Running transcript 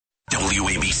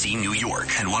WABC New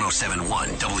York and 107.1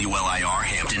 WLIR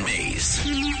Hampton Bays.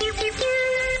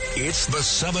 It's the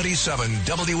 77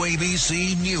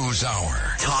 WABC News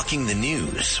Hour. Talking the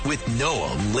news with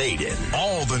Noam, Laden.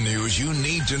 All the news you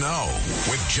need to know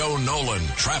with Joe Nolan,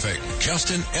 traffic,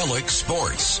 Justin Ellick,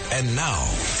 sports. And now,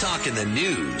 Talking the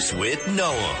news with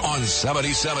Noam on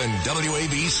 77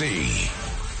 WABC.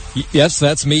 Yes,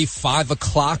 that's me. 5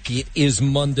 o'clock. It is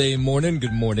Monday morning.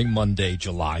 Good morning, Monday,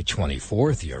 July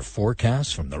 24th. Your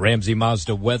forecast from the Ramsey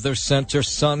Mazda Weather Center.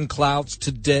 Sun, clouds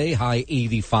today, high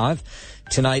 85.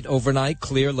 Tonight, overnight,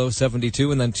 clear, low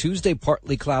 72. And then Tuesday,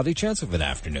 partly cloudy, chance of an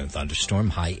afternoon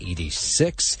thunderstorm, high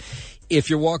 86. If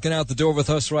you're walking out the door with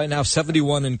us right now,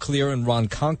 71 and clear in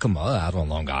Ronkonkoma out on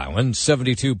Long Island,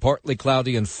 72 partly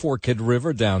cloudy in Forked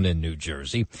River down in New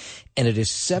Jersey, and it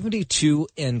is 72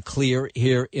 and clear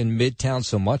here in Midtown.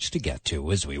 So much to get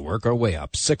to as we work our way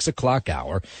up. 6 o'clock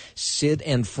hour, Sid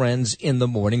and friends in the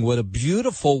morning. What a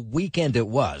beautiful weekend it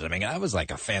was. I mean, that was like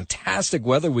a fantastic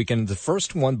weather weekend. The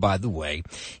first one, by the way,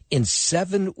 in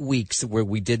 7 weeks where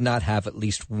we did not have at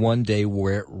least one day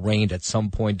where it rained at some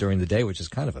point during the day, which is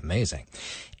kind of amazing.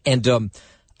 And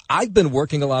I've been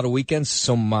working a lot of weekends,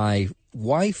 so my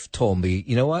wife told me,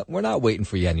 you know what, we're not waiting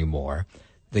for you anymore.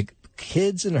 The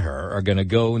kids and her are going to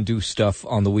go and do stuff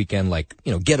on the weekend, like,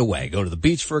 you know, get away, go to the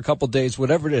beach for a couple of days,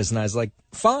 whatever it is. And I was like,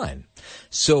 fine.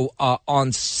 So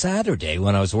on Saturday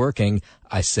when I was working,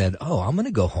 I said, I'm going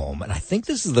to go home. And I think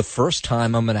this is the first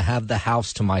time I'm going to have the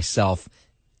house to myself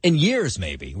in years,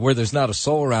 maybe, where there's not a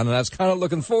soul around. And I was kind of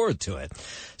looking forward to it.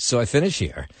 So I finish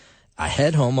here. I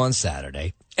head home on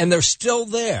Saturday, and they're still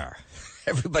there.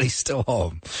 Everybody's still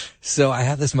home. So I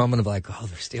have this moment of like,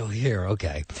 they're still here.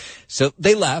 Okay. So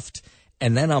they left,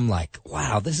 and then I'm like,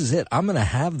 wow, this is it. I'm going to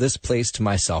have this place to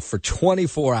myself for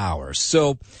 24 hours.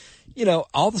 So, you know,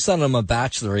 all of a sudden I'm a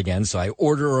bachelor again, so I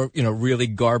order, really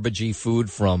garbagey food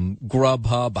from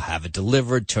Grubhub. I have it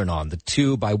delivered, turn on the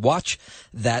tube. I watch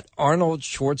that Arnold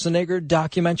Schwarzenegger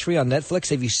documentary on Netflix.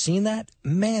 Have you seen that?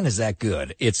 Man, is that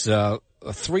good. It's a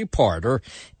 3-parter,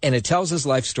 and it tells his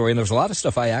life story, and there's a lot of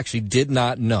stuff I actually did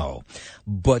not know,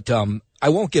 but I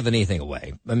won't give anything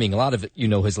away. I mean, a lot of it,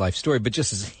 his life story, but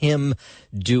just as him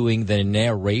doing the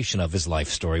narration of his life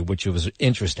story, which was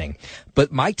interesting.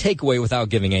 But my takeaway, without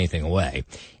giving anything away,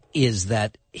 is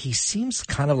that he seems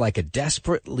kind of like a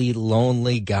desperately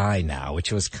lonely guy now, which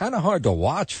was kind of hard to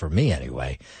watch for me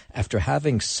anyway, after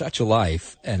having such a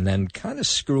life and then kind of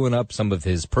screwing up some of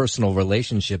his personal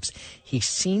relationships. He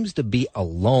seems to be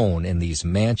alone in these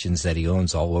mansions that he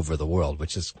owns all over the world,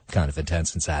 which is kind of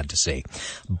intense and sad to see.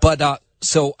 But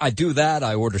so I do that.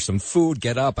 I order some food,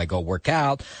 get up, I go work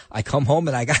out. I come home,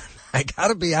 and I got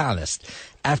to be honest.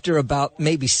 After about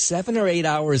maybe 7 or 8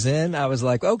 hours in, I was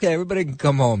like, okay, everybody can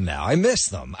come home now. I miss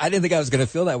them. I didn't think I was going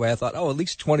to feel that way. I thought, at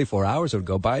least 24 hours would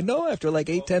go by. No, after like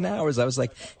 8, 10 hours, I was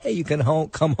like, hey, you can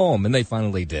come home. And they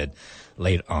finally did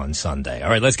late on Sunday.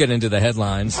 All right, let's get into the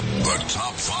headlines. The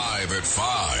top 5 at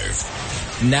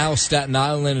 5. Now Staten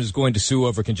Island is going to sue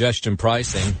over congestion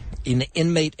pricing. An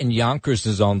inmate in Yonkers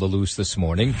is on the loose this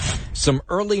morning. Some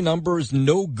early numbers,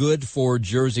 no good for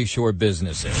Jersey Shore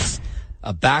businesses.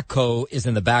 A backhoe is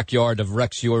in the backyard of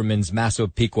Rex Yorman's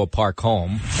Massapequa Park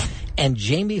home. And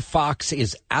Jamie Foxx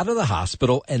is out of the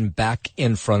hospital and back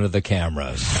in front of the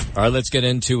cameras. All right, let's get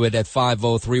into it at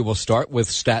 5:03. We'll start with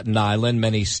Staten Island.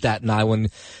 Many Staten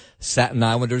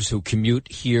Islanders who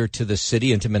commute here to the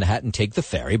city into Manhattan take the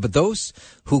ferry, but those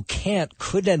who can't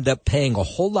could end up paying a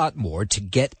whole lot more to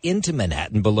get into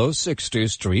Manhattan below 60th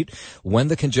Street when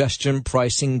the congestion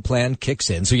pricing plan kicks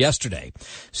in. So yesterday,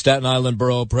 Staten Island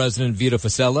Borough President Vito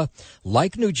Fossella,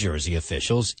 like New Jersey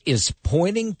officials, is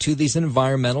pointing to these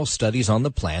environmental studies on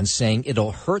the plan, saying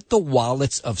it'll hurt the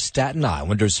wallets of Staten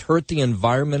Islanders, hurt the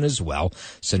environment as well.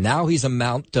 So now he's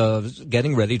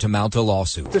getting ready to mount a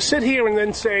lawsuit. To sit here and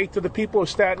then say to the people of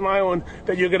Staten Island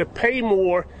that you're going to pay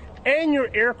more and your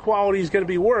air quality is going to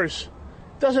be worse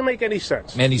doesn't make any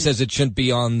sense. And he says it shouldn't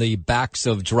be on the backs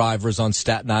of drivers on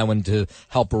Staten Island to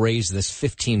help raise this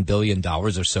 $15 billion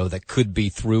or so that could be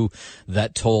through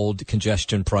that tolled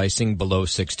congestion pricing below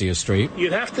 60th Street.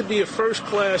 You'd have to be a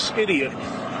first-class idiot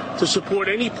to support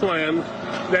any plan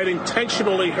that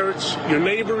intentionally hurts your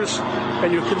neighbors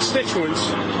and your constituents,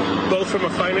 both from a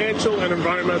financial and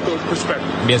environmental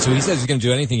perspective. Yeah, so he says he's going to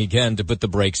do anything he can to put the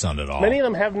brakes on it all. Many of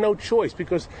them have no choice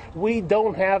because we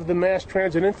don't have the mass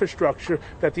transit infrastructure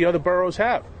that the other boroughs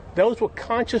have. Those were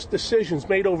conscious decisions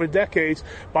made over decades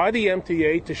by the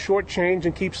MTA to shortchange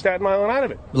and keep Staten Island out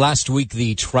of it. Last week,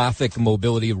 the Traffic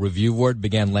Mobility Review Board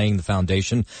began laying the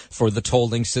foundation for the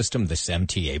tolling system, this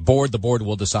MTA board. The board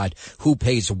will decide who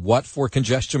pays what for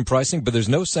congestion pricing, but there's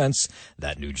no sense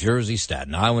that New Jersey,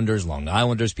 Staten Islanders, Long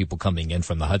Islanders, people coming in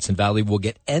from the Hudson Valley will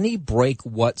get any break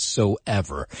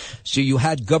whatsoever. So you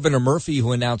had Governor Murphy,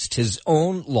 who announced his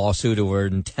own lawsuit or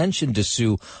intention to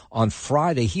sue on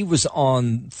Friday. He was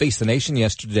on Face the Nation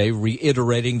yesterday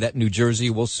reiterating that New Jersey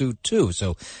will sue too.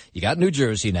 So you got New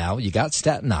Jersey now, you got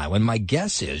Staten Island. My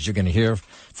guess is you're going to hear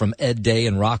from Ed Day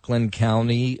in Rockland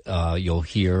County. You'll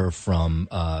hear from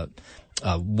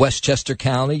Westchester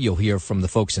County. You'll hear from the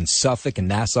folks in Suffolk and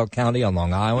Nassau County on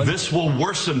Long Island. This will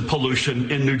worsen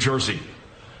pollution in New Jersey.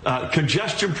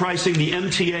 Congestion pricing, the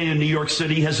MTA in New York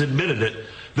City has admitted it.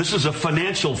 This is a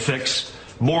financial fix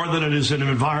more than it is an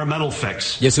environmental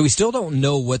fix. Yeah, so we still don't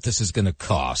know what this is going to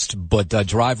cost, but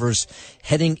drivers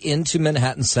heading into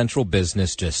Manhattan Central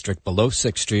Business District below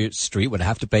 6th Street would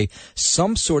have to pay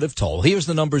some sort of toll. Here's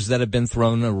the numbers that have been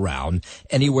thrown around,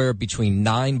 anywhere between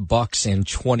 $9 and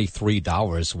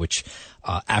 $23, which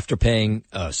after paying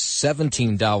a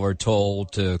 $17 toll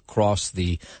to cross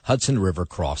the Hudson River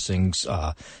crossings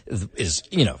is,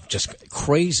 just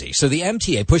crazy. So the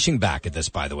MTA pushing back at this,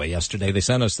 by the way. Yesterday they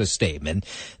sent us this statement.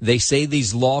 They say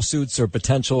these lawsuits or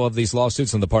potential of these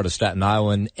lawsuits on the part of Staten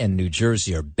Island and New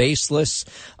Jersey are baseless.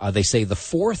 They say the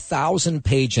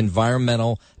 4,000-page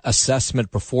environmental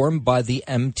assessment performed by the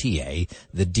MTA,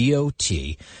 the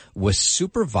DOT, was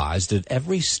supervised at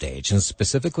every stage and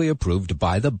specifically approved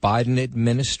by the Biden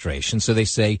administration. So they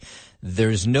say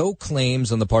there's no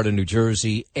claims on the part of New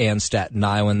Jersey and Staten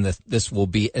Island that this will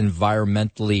be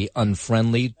environmentally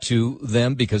unfriendly to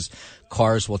them, because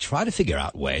cars will try to figure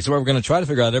out ways, or we're going to try to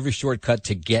figure out every shortcut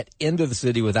to get into the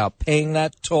city without paying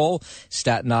that toll.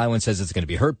 Staten Island says it's going to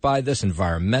be hurt by this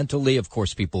environmentally. Of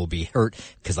course, people will be hurt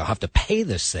because they'll have to pay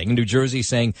this thing. New Jersey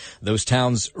saying those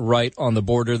towns right on the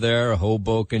border there,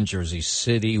 Hoboken, Jersey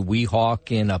City,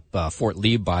 Weehawken, up Fort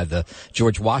Lee by the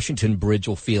George Washington Bridge,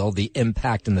 will feel the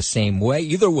impact in the same way.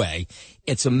 Either way,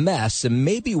 it's a mess, and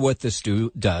maybe what this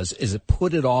does is it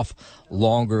put it off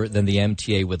longer than the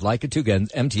MTA would like it to. Again,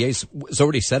 MTA is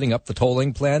already setting up the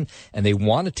tolling plan, and they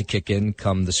want it to kick in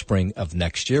come the spring of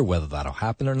next year. Whether that'll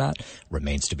happen or not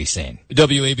remains to be seen.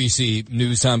 WABC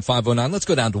News Time 5:09. Let's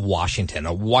go down to Washington.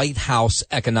 A White House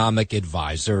economic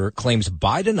advisor claims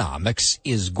Bidenomics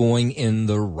is going in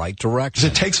the right direction.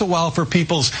 It takes a while for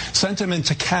people's sentiment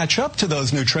to catch up to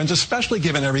those new trends, especially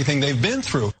given everything they've been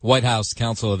through. White House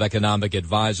Council of Economic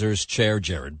Advisors Chair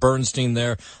Jared Bernstein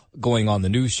there going on the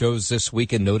news shows this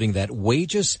week and noting that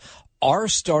wages are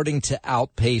starting to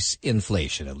outpace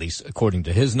inflation, at least according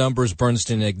to his numbers.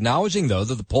 Bernstein acknowledging, though,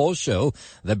 that the polls show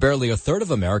that barely a third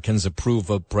of Americans approve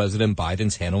of President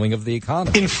Biden's handling of the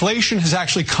economy. Inflation has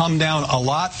actually come down a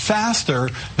lot faster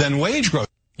than wage growth.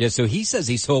 Yeah, so he says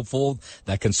he's hopeful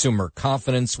that consumer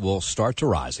confidence will start to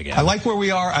rise again. I like where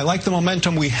we are. I like the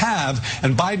momentum we have,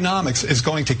 and Bidenomics is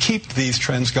going to keep these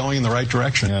trends going in the right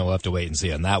direction. Yeah, we'll have to wait and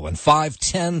see on that one.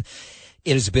 5:10.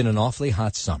 It has been an awfully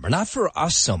hot summer. Not for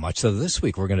us so much, so this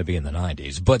week we're going to be in the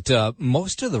 90s. But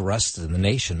most of the rest of the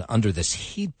nation under this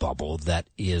heat bubble that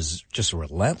is just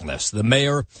relentless. The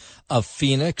mayor of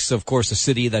Phoenix, of course, a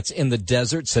city that's in the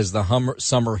desert, says the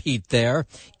summer heat there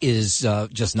is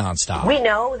just nonstop. We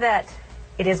know that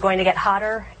it is going to get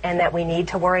hotter and that we need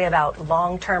to worry about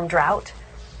long-term drought,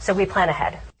 so we plan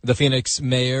ahead. The Phoenix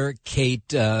mayor, Kate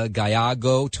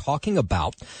Gallego, talking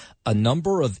about a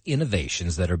number of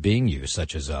innovations that are being used,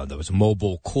 such as those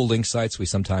mobile cooling sites we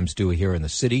sometimes do here in the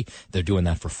city. They're doing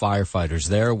that for firefighters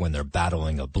there when they're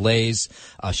battling a blaze.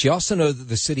 She also knows that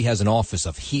the city has an office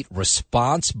of heat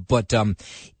response, but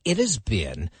it has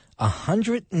been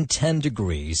 110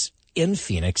 degrees in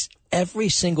Phoenix every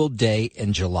single day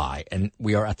in July, and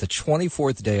we are at the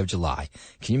 24th day of July.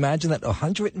 Can you imagine that?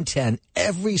 110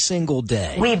 every single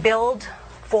day. We build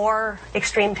for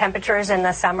extreme temperatures in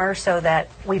the summer so that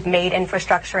we've made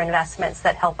infrastructure investments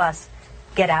that help us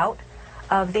get out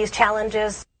of these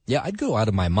challenges. Yeah, I'd go out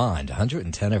of my mind.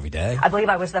 110 every day. I believe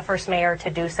I was the first mayor to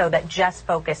do so that just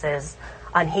focuses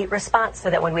on heat response so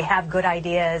that when we have good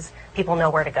ideas, people know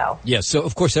where to go. Yeah, so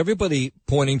of course everybody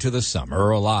pointing to the summer, or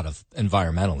a lot of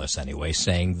environmentalists anyway,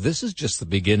 saying this is just the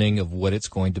beginning of what it's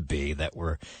going to be, that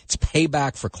it's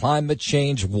payback for climate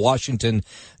change. Washington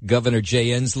Governor Jay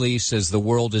Inslee says the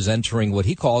world is entering what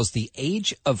he calls the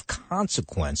age of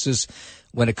consequences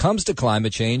when it comes to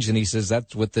climate change, and he says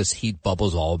that's what this heat bubble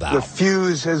is all about. The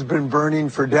fuse has been burning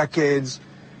for decades,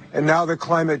 and now the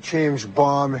climate change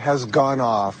bomb has gone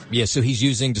off. Yeah, so he's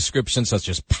using descriptions such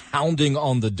as pounding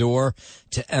on the door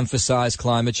to emphasize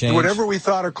climate change. Whatever we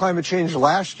thought of climate change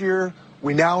last year,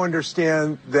 we now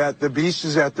understand that the beast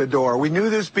is at the door. We knew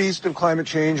this beast of climate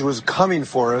change was coming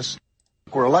for us.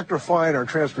 We're electrifying our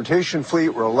transportation fleet.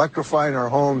 We're electrifying our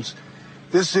homes.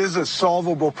 This is a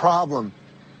solvable problem,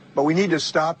 but we need to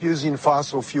stop using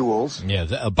fossil fuels.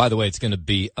 Yeah, by the way, it's going to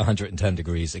be 110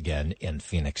 degrees again in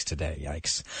Phoenix today.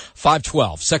 Yikes.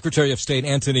 512, Secretary of State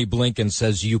Antony Blinken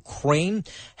says Ukraine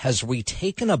has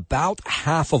retaken about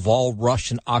half of all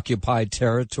Russian-occupied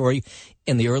territory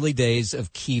in the early days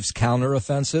of Kyiv's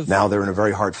counteroffensive. Now they're in a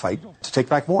very hard fight to take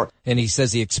back more. And he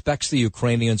says he expects the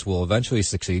Ukrainians will eventually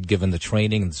succeed given the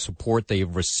training and the support they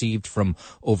have received from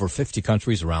over 50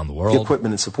 countries around the world. The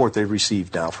equipment and support they've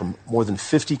received now from more than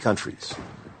 50 countries.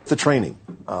 The training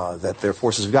that their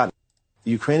forces have gotten.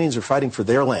 The Ukrainians are fighting for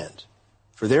their land,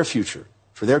 for their future,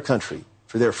 for their country,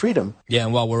 for their freedom. Yeah,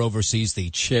 and while we're overseas, the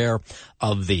chair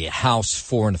of the House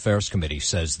Foreign Affairs Committee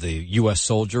says the U.S.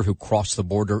 soldier who crossed the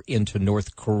border into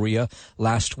North Korea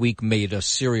last week made a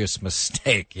serious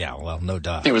mistake. Yeah, well, no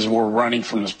doubt. It was we're running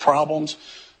from his problems.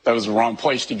 That was the wrong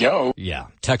place to go. Yeah.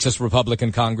 Texas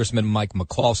Republican Congressman Mike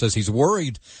McCall says he's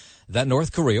worried that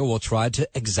North Korea will try to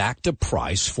exact a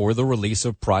price for the release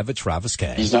of Private Travis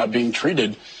K. He's not being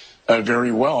treated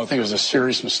very well. I think it was a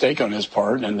serious mistake on his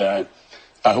part, and I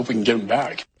hope we can get him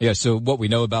back. Yeah, so what we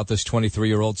know about this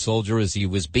 23-year-old soldier is he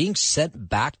was being sent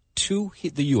back to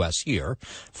the U.S. here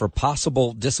for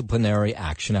possible disciplinary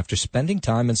action after spending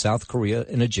time in South Korea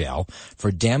in a jail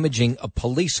for damaging a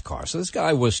police car. So this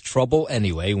guy was trouble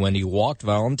anyway when he walked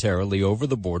voluntarily over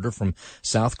the border from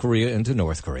South Korea into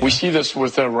North Korea. We see this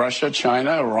with Russia,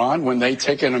 China, Iran. When they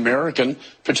take an American,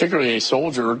 particularly a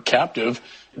soldier, captive,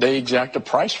 they exact a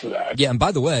price for that. Yeah, and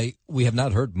by the way, we have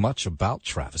not heard much about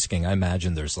trafficking. I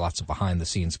imagine there's lots of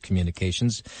behind-the-scenes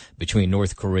communications between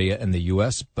North Korea and the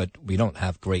U.S., but we don't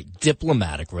have great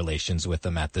diplomatic relations with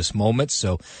them at this moment,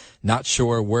 so not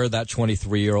sure where that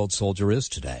 23-year-old soldier is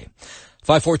today.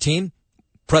 514,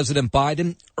 President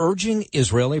Biden urging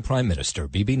Israeli Prime Minister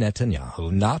Bibi Netanyahu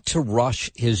not to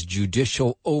rush his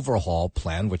judicial overhaul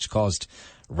plan, which caused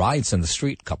riots in the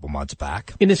street a couple months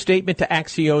back. In a statement to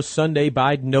Axios Sunday,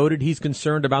 Biden noted he's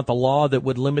concerned about the law that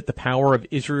would limit the power of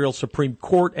Israel's Supreme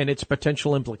Court and its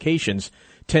potential implications.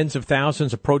 Tens of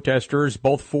thousands of protesters,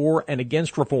 both for and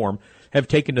against reform, have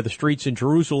taken to the streets in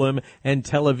Jerusalem and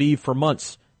Tel Aviv for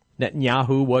months.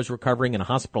 Netanyahu was recovering in a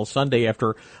hospital Sunday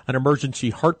after an emergency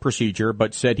heart procedure,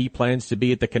 but said he plans to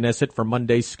be at the Knesset for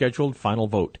Monday's scheduled final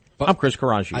vote. But I'm Chris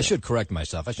Carragio. I should correct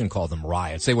myself. I shouldn't call them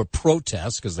riots. They were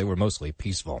protests because they were mostly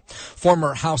peaceful.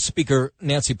 Former House Speaker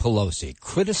Nancy Pelosi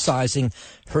criticizing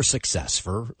her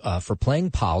successor for playing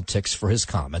politics for his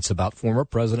comments about former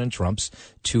President Trump's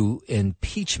two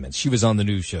impeachments. She was on the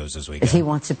news shows this weekend. If he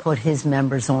wants to put his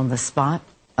members on the spot,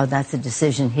 that's a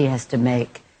decision he has to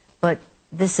make. But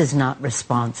this is not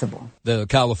responsible. The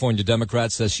California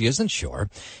Democrat says she isn't sure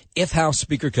if House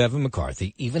Speaker Kevin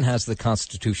McCarthy even has the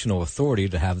constitutional authority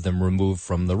to have them removed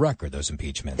from the record, those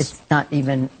impeachments. It's not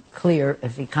even clear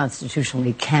if he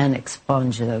constitutionally can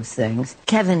expunge those things.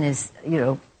 Kevin is,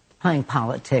 playing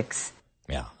politics.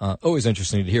 Yeah, always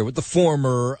interesting to hear what the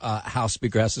former House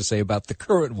Speaker has to say about the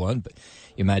current one, but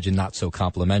you imagine not so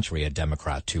complimentary, a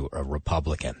Democrat to a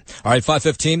Republican. All right,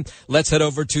 5:15, let's head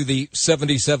over to the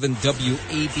 77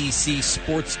 WABC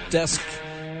Sports Desk.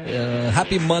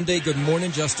 Happy Monday. Good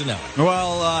morning, Justin Allen.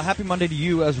 Well, happy Monday to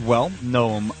you as well,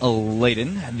 Noam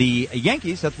Laden. The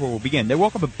Yankees, that's where we'll begin. They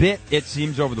woke up a bit, it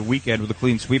seems, over the weekend with a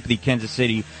clean sweep of the Kansas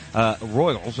City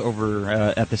Royals over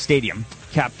at the stadium.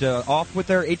 Capped off with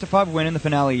their 8-5 win in the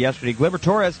finale yesterday. Gleyber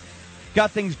Torres got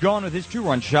things going with his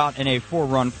 2-run shot and a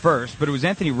 4-run first, but it was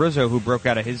Anthony Rizzo who broke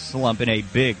out of his slump in a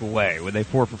big way with a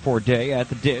 4-for-4 day at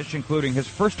the dish, including his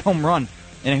first home run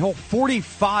in a whole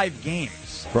 45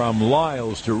 games. From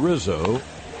Lyles to Rizzo.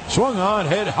 Swung on,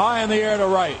 hit high in the air to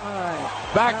right.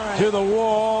 Back to the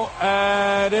wall,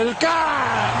 and it's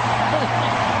gone!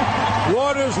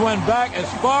 Waters went back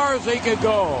as far as he could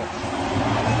go.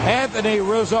 Anthony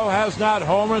Rizzo has not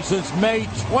homered since May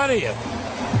 20th.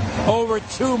 Over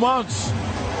 2 months.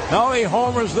 Now he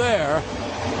homers there.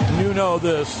 You know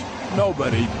this.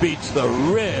 Nobody beats the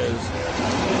Riz.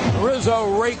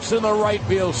 Rizzo rakes in the right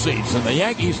field seats, and the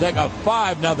Yankees take a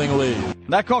 5-0 lead.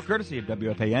 That call courtesy of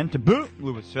WFAN to boot.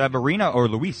 Luis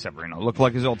Severino looked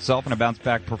like his old self in a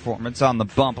bounce-back performance on the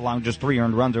bump, allowing just 3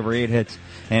 earned runs over 8 hits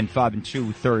and 5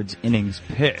 2/3 innings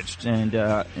pitched. And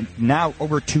now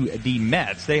over to the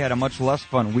Mets. They had a much less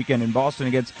fun weekend in Boston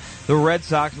against the Red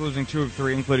Sox, losing 2 of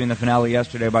 3, including the finale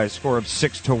yesterday by a score of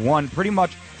 6-1. Pretty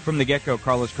much From the get-go,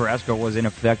 Carlos Carrasco was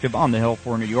ineffective on the hill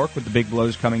for New York, with the big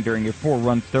blows coming during a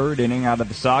 4-run third inning out of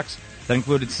the Sox. That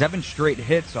included 7 straight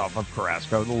hits off of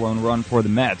Carrasco. The lone run for the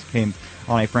Mets came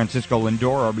on a Francisco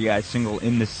Lindor RBI single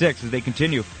in the 6th as they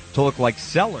continue to look like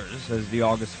sellers as the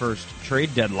August 1st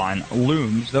trade deadline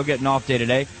looms. They'll get an off day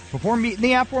today before meeting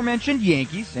the aforementioned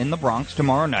Yankees in the Bronx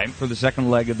tomorrow night for the second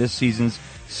leg of this season's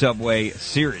Subway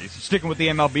Series. Sticking with the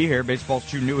MLB here, baseball's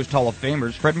 2 newest Hall of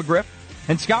Famers, Fred McGriff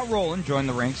and Scott Rowland, joined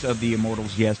the ranks of the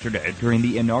Immortals yesterday during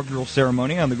the inaugural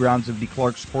ceremony on the grounds of the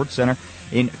Clark Sports Center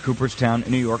in Cooperstown,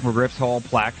 New York. McGriff's Hall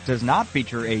plaque does not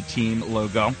feature a team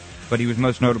logo, but he was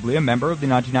most notably a member of the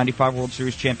 1995 World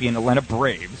Series champion Atlanta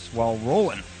Braves, while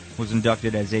Rowland was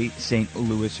inducted as a St.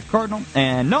 Louis Cardinal.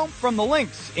 And no, from the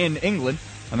Lynx in England,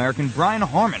 American Brian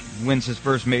Harman wins his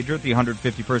first major at the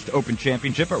 151st Open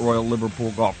Championship at Royal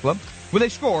Liverpool Golf Club with a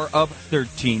score of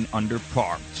 13 under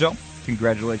par. So,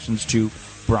 congratulations to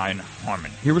Brian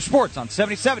Harman. Here was sports on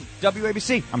 77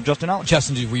 WABC. I'm Justin Allen.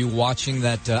 Justin, were you watching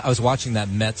that? I was watching that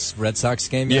Mets-Red Sox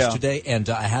game yesterday, and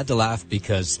I had to laugh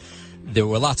because there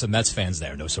were lots of Mets fans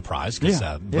there, no surprise.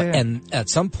 And at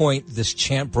some point, this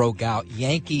chant broke out,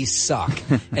 Yankees suck.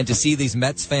 And to see these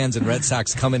Mets fans and Red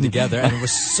Sox coming together, and it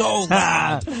was so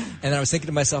loud. And I was thinking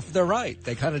to myself, they're right.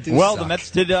 They kind of do Well, suck. the Mets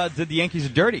did the Yankees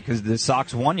dirty because the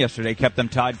Sox won yesterday, kept them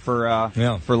tied for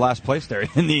last place there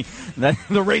in the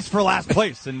race for last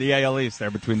place in the AL East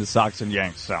there between the Sox and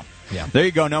Yanks. So. Yeah. There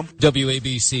you go, Noam.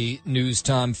 WABC News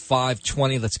Time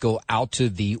 5:20. Let's go out to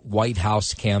the White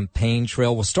House campaign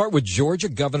trail. We'll start with Georgia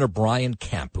Governor Brian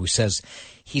Kemp, who says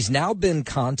he's now been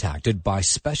contacted by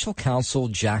Special Counsel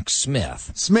Jack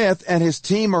Smith. Smith and his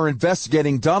team are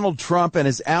investigating Donald Trump and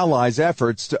his allies'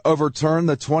 efforts to overturn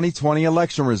the 2020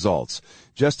 election results.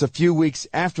 Just a few weeks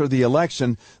after the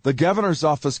election, the governor's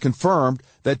office confirmed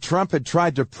that Trump had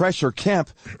tried to pressure Kemp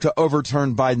to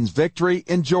overturn Biden's victory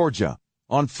in Georgia.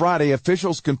 On Friday,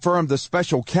 officials confirmed the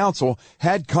special counsel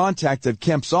had contacted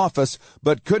Kemp's office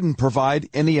but couldn't provide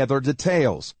any other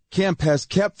details. Kemp has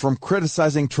kept from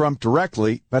criticizing Trump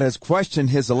directly, but has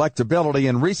questioned his electability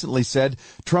and recently said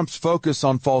Trump's focus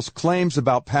on false claims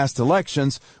about past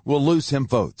elections will lose him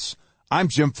votes. I'm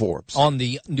Jim Forbes. On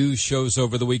the news shows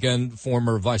over the weekend,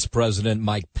 former Vice President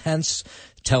Mike Pence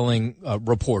telling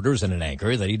reporters and an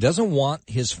anchor that he doesn't want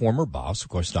his former boss, of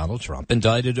course, Donald Trump,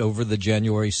 indicted over the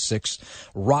January 6th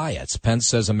riots. Pence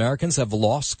says Americans have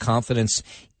lost confidence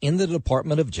in the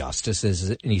Department of Justice,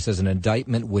 and he says an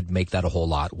indictment would make that a whole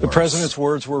lot worse. The president's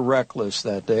words were reckless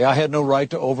that day. I had no right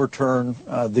to overturn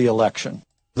the election.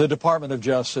 The Department of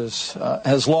Justice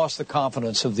has lost the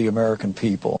confidence of the American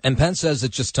people. And Pence says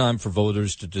it's just time for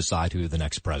voters to decide who the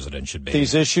next president should be.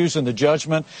 These issues and the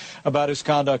judgment about his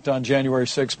conduct on January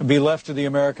 6th be left to the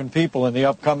American people in the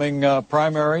upcoming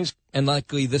primaries. And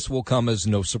likely this will come as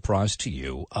no surprise to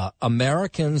you.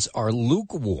 Americans are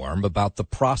lukewarm about the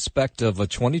prospect of a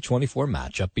 2024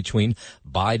 matchup between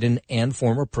Biden and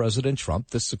former President Trump.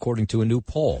 This according to a new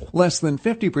poll. Less than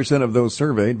 50% of those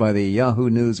surveyed by the Yahoo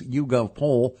News YouGov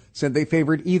poll said they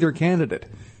favored either candidate.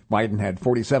 Biden had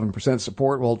 47%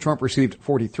 support, while Trump received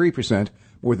 43%.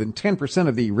 More than 10%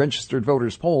 of the registered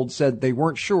voters polled said they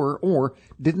weren't sure or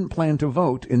didn't plan to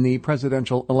vote in the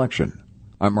presidential election.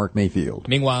 I'm Mark Mayfield.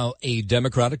 Meanwhile, a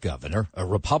Democratic governor, a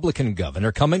Republican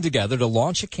governor, coming together to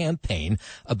launch a campaign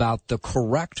about the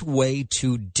correct way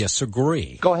to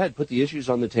disagree. Go ahead, put the issues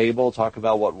on the table, talk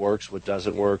about what works, what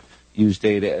doesn't work, use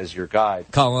data as your guide.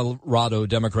 Colorado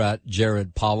Democrat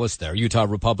Jared Polis there, Utah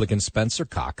Republican Spencer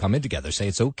Cox coming together, say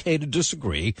it's okay to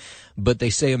disagree, but they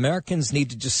say Americans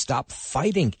need to just stop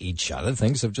fighting each other.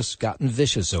 Things have just gotten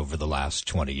vicious over the last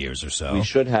 20 years or so. We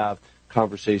should have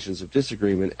conversations of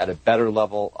disagreement at a better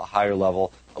level, a higher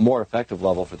level, a more effective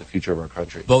level for the future of our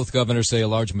country. Both governors say a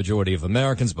large majority of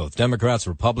Americans, both Democrats,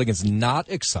 Republicans, not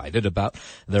excited about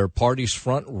their party's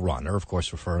front runner, of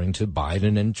course, referring to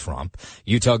Biden and Trump.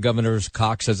 Utah Governor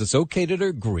Cox says it's okay to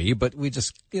agree, but we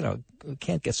just, we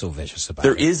can't get so vicious about it.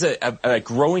 There is a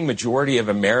growing majority of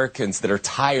Americans that are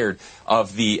tired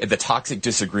of the toxic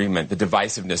disagreement, the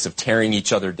divisiveness of tearing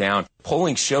each other down.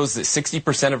 Polling shows that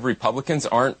 60% of Republicans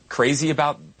aren't crazy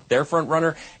about their front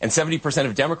runner, and 70%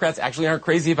 of Democrats actually aren't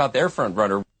crazy about their front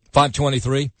runner.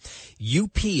 523,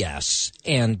 UPS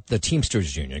and the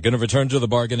Teamsters Union are going to return to the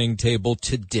bargaining table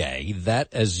today. That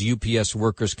as UPS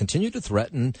workers continue to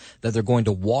threaten that they're going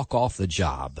to walk off the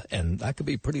job, and that could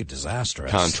be pretty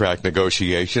disastrous. Contract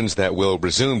negotiations that will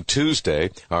resume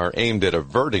Tuesday are aimed at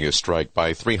averting a strike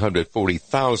by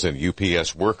 340,000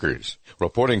 UPS workers.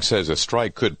 Reporting says a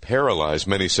strike could paralyze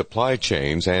many supply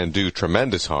chains and do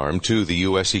tremendous harm to the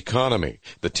U.S. economy.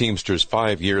 The Teamsters'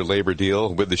 5-year labor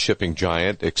deal with the shipping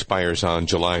giant expires expires on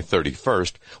July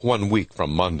 31st, 1 week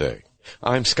from Monday.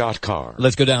 I'm Scott Carr.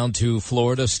 Let's go down to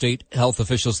Florida. State health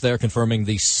officials there confirming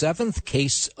the 7th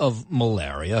case of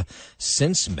malaria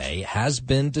since May has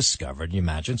been discovered. You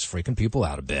imagine it's freaking people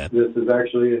out a bit. This is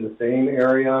actually in the same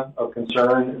area of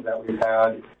concern that we've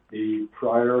had the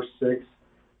prior 6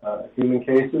 human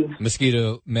cases.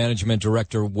 Mosquito Management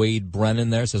Director Wade Brennan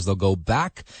there says they'll go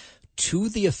back to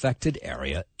the affected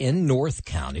area in North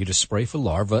County to spray for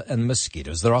larvae and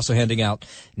mosquitoes. They're also handing out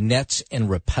nets and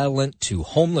repellent to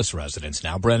homeless residents.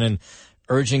 Now, Brennan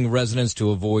urging residents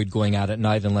to avoid going out at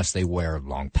night unless they wear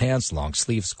long pants, long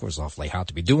sleeves, of course, awfully hot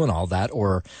to be doing all that,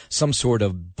 or some sort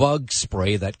of bug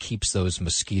spray that keeps those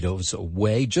mosquitoes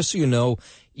away. Just so you know,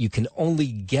 you can only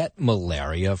get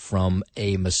malaria from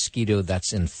a mosquito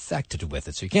that's infected with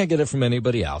it. So you can't get it from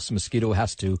anybody else. The mosquito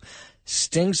has to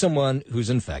sting someone who's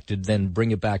infected, then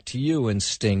bring it back to you and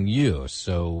sting you.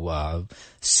 So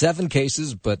 7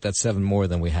 cases, but that's 7 more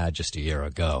than we had just a year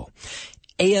ago.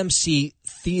 AMC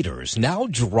Theaters now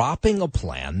dropping a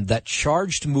plan that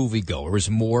charged moviegoers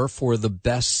more for the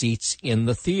best seats in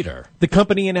the theater. The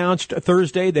company announced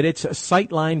Thursday that its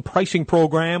Sightline pricing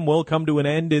program will come to an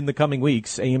end in the coming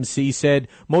weeks. AMC said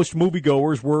most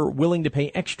moviegoers were willing to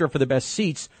pay extra for the best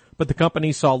seats, but the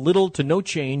company saw little to no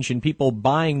change in people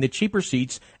buying the cheaper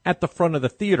seats at the front of the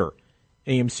theater.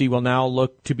 AMC will now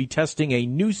look to be testing a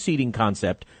new seating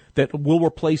concept that will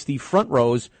replace the front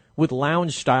rows with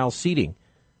lounge-style seating.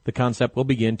 The concept will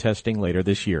begin testing later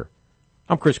this year.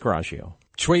 I'm Chris Caraccio.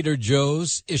 Trader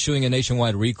Joe's issuing a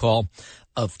nationwide recall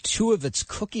of 2 of its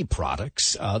cookie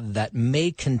products that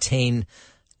may contain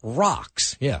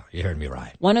rocks. Yeah, you heard me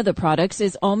right. One of the products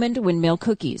is almond windmill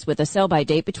cookies with a sell-by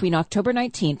date between October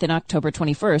 19th and October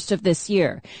 21st of this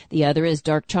year. The other is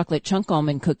dark chocolate chunk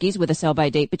almond cookies with a sell-by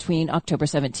date between October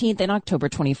 17th and October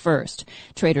 21st.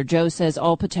 Trader Joe's says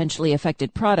all potentially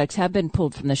affected products have been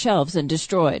pulled from the shelves and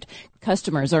destroyed.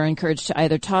 Customers are encouraged to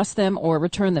either toss them or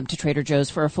return them to Trader Joe's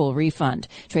for a full refund.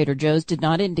 Trader Joe's did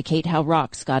not indicate how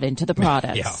rocks got into the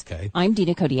products. Yeah, okay. I'm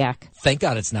Dina Kodiak. Thank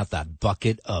God it's not that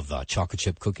bucket of chocolate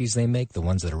chip cookies they make, the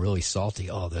ones that are really salty.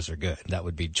 Oh, those are good. That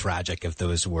would be tragic if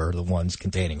those were the ones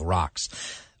containing rocks.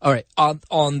 All right,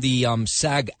 on the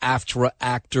SAG-AFTRA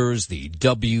actors, the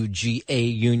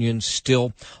WGA union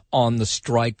still on the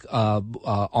strike,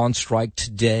 on strike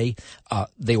today.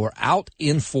 They were out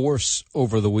in force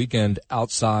over the weekend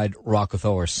outside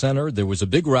Rockefeller Center. There was a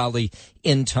big rally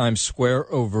in Times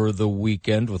Square over the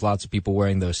weekend with lots of people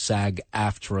wearing those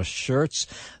SAG-AFTRA shirts.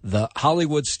 The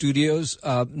Hollywood studios,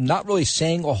 not really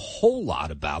saying a whole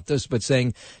lot about this, but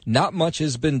saying not much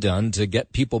has been done to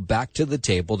get people back to the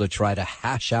table to try to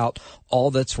hash out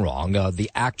all that's wrong.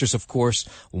 The actors, of course,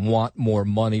 want more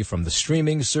money from the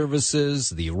streaming services.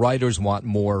 The writers want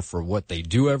more for what they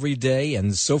do every day.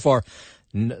 And so far,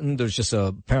 there's just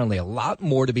apparently a lot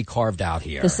more to be carved out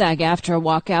here. The SAG-AFTRA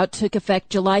walkout took effect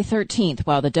July 13th,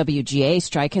 while the WGA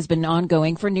strike has been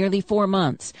ongoing for nearly 4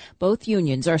 months. Both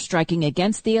unions are striking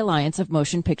against the Alliance of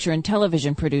Motion Picture and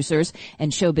Television Producers,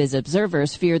 and showbiz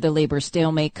observers fear the labor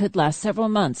stalemate could last several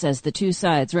months as the two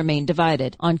sides remain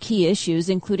divided on key issues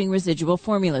including residual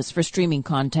formulas for streaming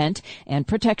content and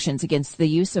protections against the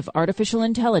use of artificial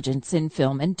intelligence in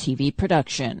film and TV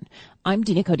production. I'm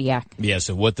Dina Kodiak. Yeah,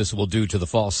 so what this will do to the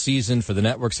fall season for the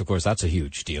networks, of course, that's a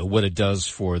huge deal. What it does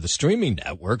for the streaming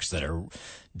networks that are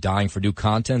dying for new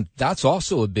content, that's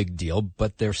also a big deal,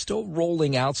 but they're still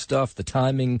rolling out stuff. The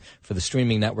timing for the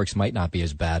streaming networks might not be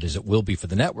as bad as it will be for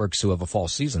the networks who have a fall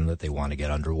season that they want to get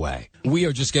underway. We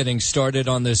are just getting started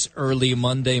on this early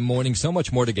Monday morning. So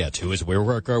much more to get to as we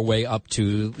work our way up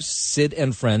to Sid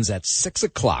and Friends at 6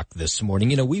 o'clock this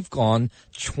morning. You know, we've gone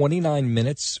 29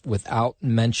 minutes without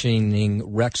mentioning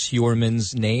Rex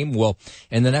Heuermann's name. Well,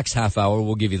 in the next half hour,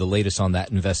 we'll give you the latest on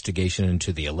that investigation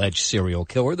into the alleged serial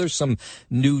killer. There's some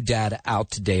new data out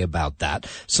today about that.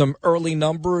 Some early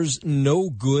numbers,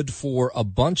 no good for a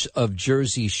bunch of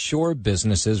Jersey Shore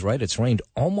businesses, right? It's rained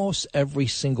almost every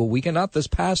single weekend. Not this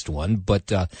past one,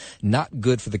 but not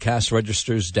good for the cash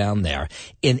registers down there.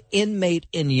 An inmate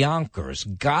in Yonkers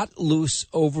got loose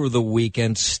over the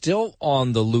weekend, still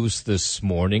on the loose this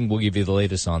morning. We'll give you the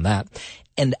latest on that.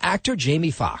 And actor Jamie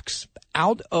Foxx,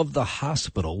 out of the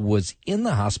hospital, was in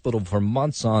the hospital for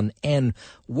months on end.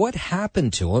 What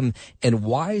happened to him, and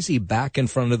why is he back in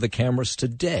front of the cameras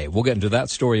today? We'll get into that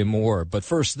story and more, but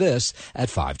first this at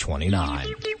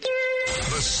 5:29.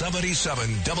 The 77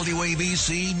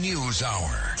 WABC News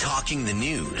Hour. Talking the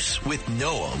news with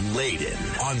Noam, Laden.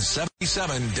 On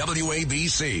 77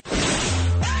 WABC.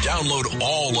 Download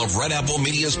all of Red Apple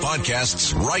Media's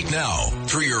podcasts right now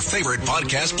through your favorite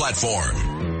podcast platform.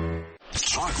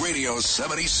 Talk Radio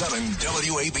 77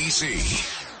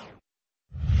 WABC.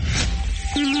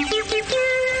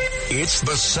 It's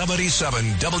the 77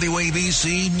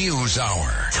 WABC News Hour.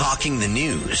 Talking the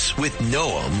news with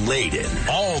Noam, Laden.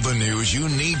 All the news you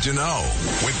need to know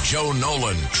with Joe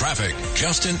Nolan, traffic,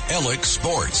 Justin Ellick,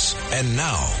 sports. And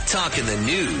now, Talking the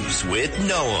news with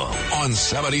Noam on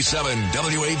 77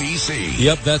 WABC.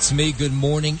 Yep, that's me. Good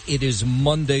morning. It is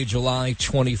Monday, July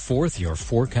 24th. Your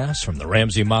forecast from the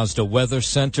Ramsey Mazda Weather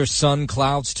Center. Sun,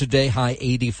 clouds today, high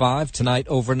 85. Tonight,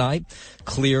 overnight,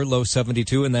 clear, low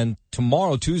 72. And then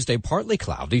tomorrow, Tuesday, partly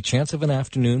cloudy, chance of an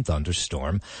afternoon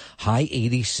thunderstorm, high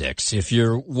 86. If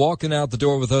you're walking out the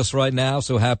door with us right now,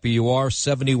 so happy you are.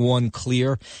 71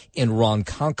 clear in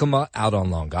Ronkonkoma out on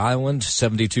Long Island,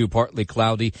 72 partly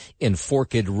cloudy in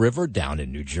Forked River down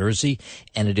in New Jersey,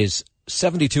 and it is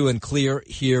 72 and clear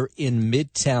here in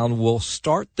Midtown. We'll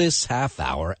start this half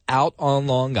hour out on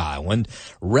Long Island.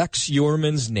 Rex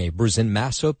Yorman's neighbors in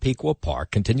Massapequa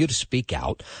Park continue to speak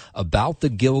out about the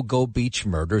Gilgo Beach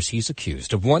murders he's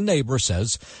accused of. One neighbor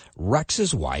says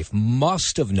Rex's wife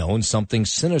must have known something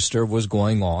sinister was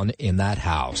going on in that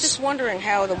house. Just wondering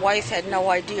how the wife had no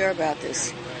idea about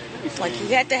this. Like,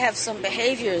 he had to have some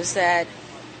behaviors that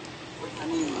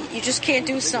you just can't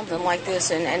do something like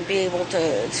this and be able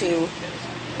to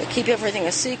keep everything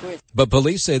a secret. But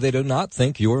police say they do not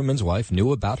think Yorman's wife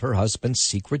knew about her husband's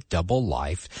secret double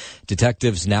life.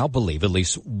 Detectives now believe at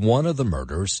least one of the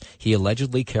murders he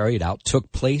allegedly carried out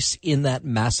took place in that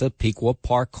Massapequa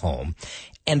Park home.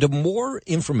 And more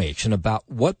information about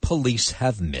what police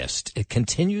have missed, it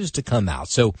continues to come out.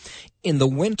 So in the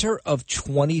winter of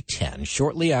 2010,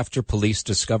 shortly after police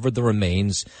discovered the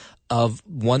remains of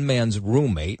one man's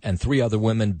roommate and three other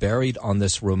women buried on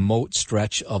this remote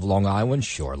stretch of Long Island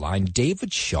shoreline, David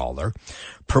Schaller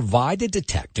provided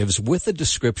detectives with a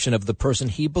description of the person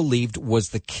he believed was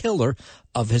the killer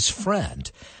of his friend.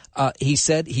 He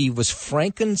said he was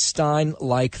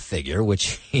Frankenstein-like figure,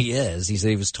 which he is. He said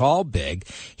he was tall, big.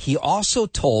 He also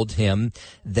told him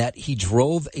that he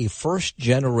drove a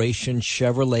first-generation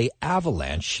Chevrolet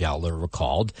Avalanche, Schaller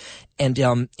recalled. And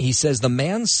he says the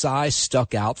man's size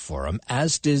stuck out for him,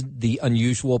 as did the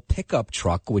unusual pickup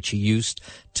truck which he used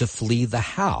to flee the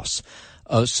house.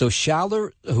 So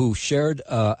Schaller, who shared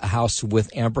a house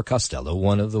with Amber Costello,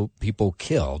 one of the people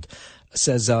killed,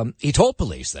 says he told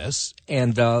police this,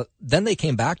 and then they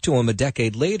came back to him a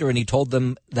decade later, and he told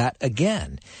them that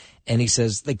again. And he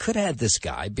says they could have had this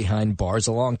guy behind bars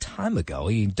a long time ago.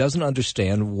 He doesn't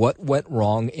understand what went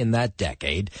wrong in that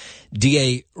decade.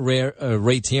 D.A.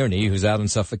 Ray Tierney, who's out in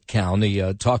Suffolk County,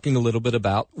 talking a little bit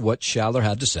about what Schaller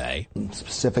had to say.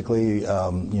 Specifically,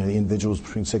 the individuals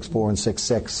between 6'4" and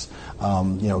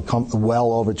 6'6", come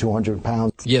well over 200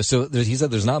 pounds. Yeah, so he said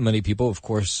there's not many people, of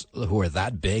course, who are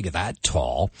that big, that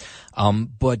tall.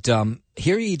 But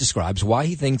here he describes why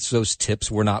he thinks those tips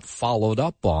were not followed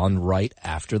up on right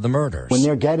after the murders. When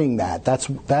they're getting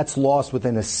that's lost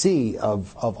within a sea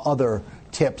of other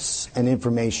tips and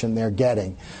information they're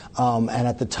getting. And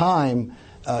at the time,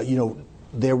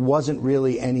 there wasn't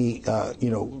really any,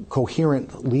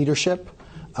 coherent leadership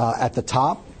at the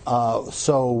top. There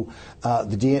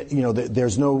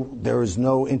is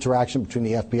no interaction between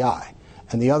the FBI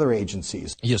and the other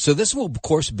agencies. Yeah, so this will, of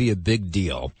course, be a big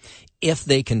deal if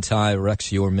they can tie Rex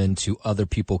Yorman to other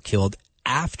people killed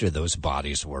after those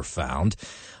bodies were found.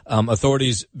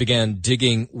 Authorities began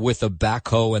digging with a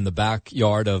backhoe in the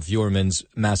backyard of Yorman's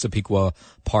Massapequa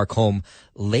Park home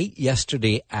late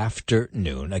yesterday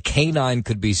afternoon. A canine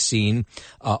could be seen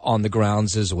on the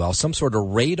grounds as well. Some sort of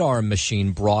radar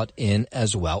machine brought in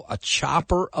as well. A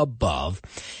chopper above.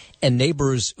 And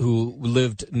neighbors who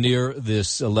lived near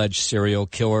this alleged serial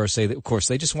killer say that, of course,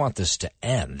 they just want this to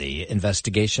end, the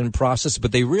investigation process.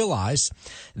 But they realize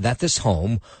that this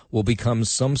home will become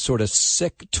some sort of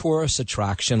sick tourist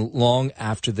attraction long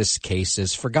after this case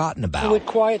is forgotten about. It would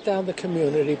quiet down the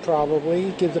community,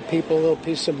 probably, give the people a little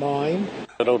peace of mind.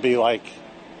 It'll be like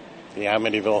the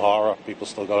Amityville Horror. People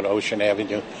still go to Ocean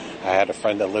Avenue. I had a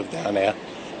friend that lived down there.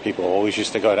 People always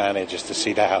used to go down there just to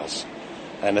see the house.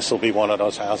 And this will be one of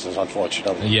those houses,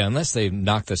 unfortunately. Yeah, unless they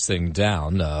knock this thing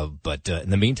down. But in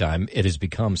the meantime, it has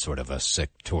become sort of a sick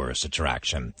tourist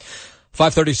attraction.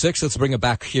 5:36, let's bring it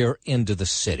back here into the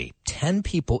city. 10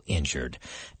 people injured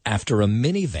after a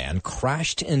minivan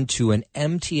crashed into an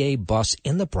MTA bus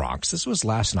in the Bronx. This was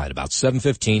last night, about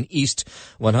 7:15 East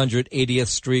 180th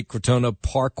Street, Crotona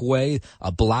Parkway.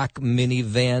 A black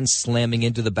minivan slamming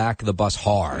into the back of the bus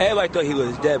hard. Everybody thought he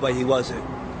was dead, but he wasn't.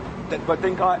 But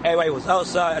thank God everybody was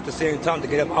outside at the same time to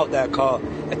get him out that car.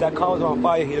 If that car was on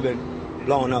fire, he'd have been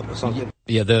blowing up or something.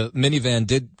 Yeah, the minivan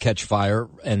did catch fire,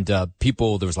 and there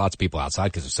was lots of people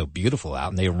outside because it's so beautiful out,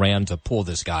 and they ran to pull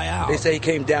this guy out. They say he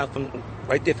came down from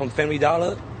right there from Family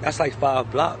Dollar. That's like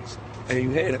 5 blocks. And you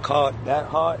hit the car that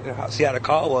hard, and see how the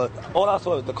car was. All I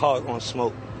saw was the car on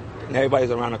smoke, and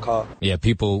everybody's around the car. Yeah,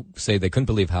 people say they couldn't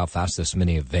believe how fast this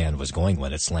minivan was going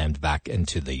when it slammed back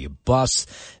into the bus.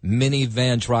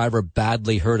 Minivan driver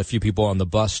badly hurt. A few people on the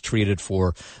bus treated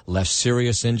for less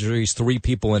serious injuries. 3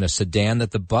 people in a sedan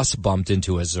that the bus bumped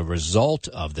into as a result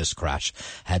of this crash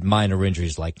had minor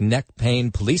injuries like neck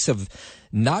pain. Police have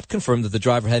not confirmed that the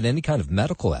driver had any kind of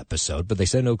medical episode, but they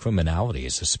say no criminality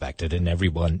is suspected, and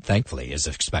everyone, thankfully, is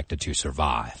expected to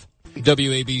survive.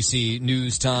 WABC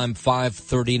News Time,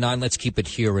 5:39. Let's keep it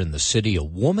here in the city. A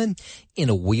woman in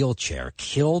a wheelchair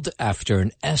killed after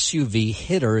an SUV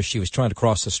hit her as she was trying to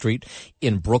cross the street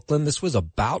in Brooklyn. This was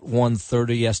about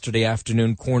 1:30 yesterday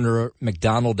afternoon, corner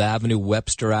McDonald Avenue,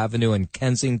 Webster Avenue in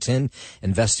Kensington.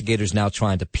 Investigators now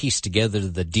trying to piece together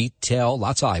the detail.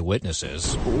 Lots of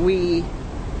eyewitnesses. We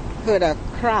heard a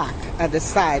crack at the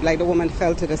side, like the woman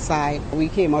fell to the side. We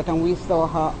came out and we saw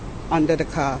her under the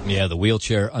car. Yeah, the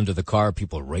wheelchair under the car,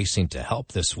 people racing to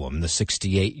help this woman. The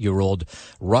 68-year-old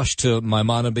rushed to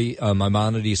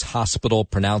Maimonides Hospital,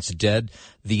 pronounced dead.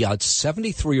 The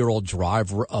 73-year-old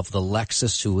driver of the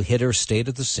Lexus who hit her stayed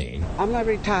at the scene. I'm a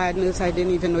retired nurse. I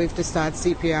didn't even know if to start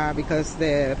CPR because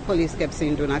the police kept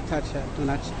saying, do not touch her, do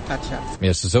not touch her.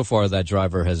 Yes, so far that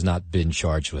driver has not been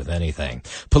charged with anything.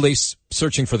 Police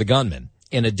searching for the gunman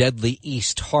in a deadly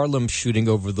East Harlem shooting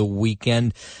over the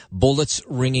weekend. Bullets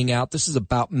ringing out. This is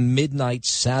about midnight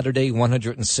Saturday,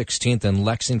 116th and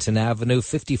Lexington Avenue.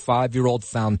 55-year-old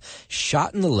found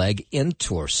shot in the leg in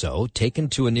torso, taken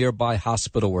to a nearby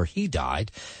hospital where he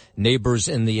died. Neighbors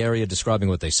in the area describing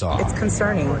what they saw. It's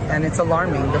concerning and it's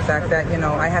alarming, the fact that,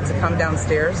 I had to come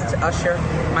downstairs to usher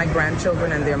my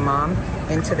grandchildren and their mom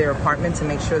into their apartment to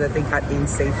make sure that they got in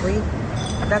safely.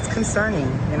 That's concerning.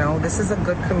 This is a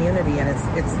good community, and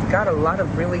it's got a lot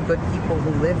of really good people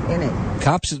who live in it.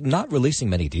 Cops not releasing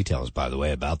many details, by the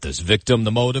way, about this victim.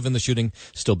 The motive in the shooting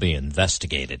still being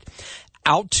investigated.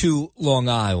 Out to Long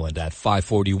Island at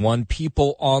 5:41.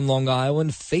 People on Long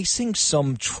Island facing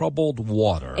some troubled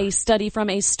water. A study from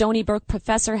a Stony Brook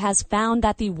professor has found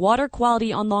that the water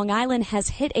quality on Long Island has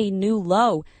hit a new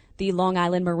low. The Long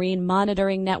Island Marine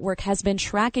Monitoring Network has been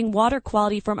tracking water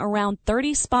quality from around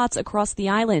 30 spots across the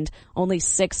island. Only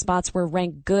 6 spots were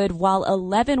ranked good, while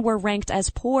 11 were ranked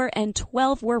as poor and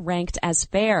 12 were ranked as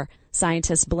fair.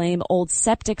 Scientists blame old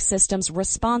septic systems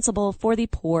responsible for the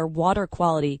poor water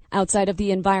quality. Outside of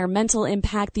the environmental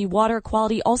impact, the water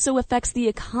quality also affects the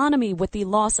economy with the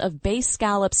loss of bay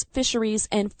scallops, fisheries,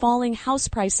 and falling house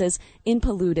prices in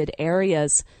polluted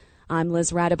areas. I'm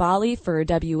Liz Radabali for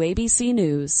WABC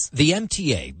News. The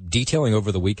MTA detailing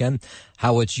over the weekend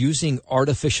how it's using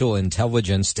artificial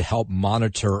intelligence to help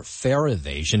monitor fare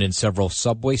evasion in several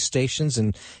subway stations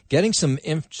and getting some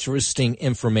interesting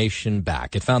information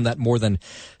back. It found that more than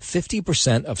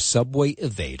 50% of subway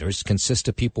evaders consist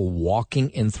of people walking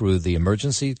in through the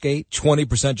emergency gate.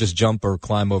 20% just jump or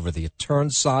climb over the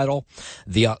turnstile.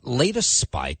 The latest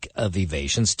spike of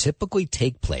evasions typically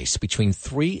take place between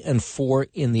 3 and 4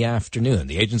 in the afternoon.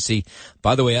 The agency,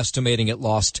 by the way, estimating it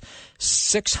lost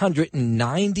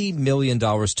 $690 million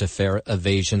to fare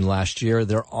evasion last year.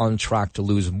 They're on track to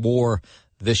lose more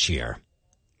this year.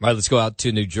 All right, let's go out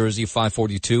to New Jersey,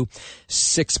 542.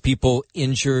 6 people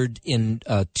injured in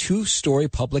a 2-story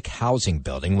public housing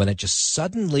building when it just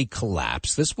suddenly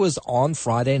collapsed. This was on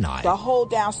Friday night. The whole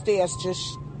downstairs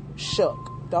just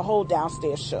shook. The whole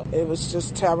downstairs shook. It was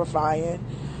just terrifying.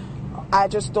 I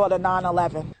just thought of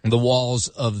 9/11. The walls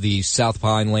of the South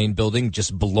Pine Lane building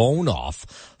just blown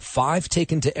off. 5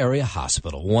 taken to area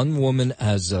hospital. 1 woman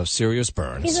has serious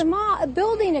burns. He said, Ma, a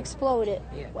building exploded.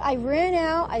 Yeah. I ran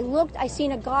out. I looked. I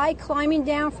seen a guy climbing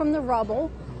down from the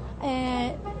rubble.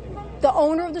 And the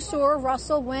owner of the store,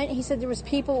 Russell, went. He said there was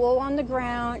people all on the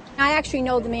ground. I actually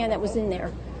know the man that was in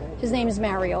there. His name is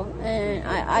Mario, and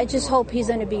I just hope he's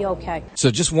going to be okay.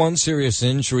 So just 1 serious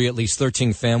injury, at least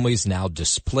 13 families now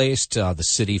displaced. The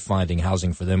city finding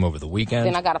housing for them over the weekend.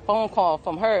 Then I got a phone call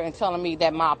from her and telling me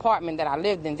that my apartment that I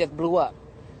lived in just blew up.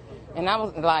 And I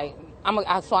was like,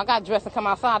 so I got dressed and come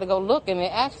outside to go look, and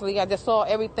I just saw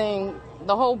everything,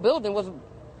 the whole building was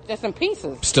just in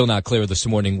pieces. Still not clear this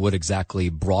morning what exactly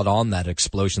brought on that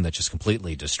explosion that just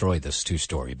completely destroyed this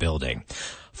 2-story building.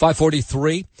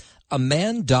 543. A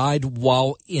man died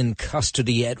while in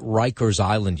custody at Rikers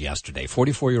Island yesterday.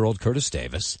 44-year-old Curtis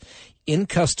Davis, in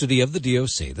custody of the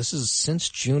DOC. This is since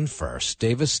June 1st.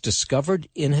 Davis discovered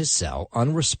in his cell,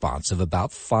 unresponsive,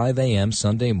 about 5 a.m.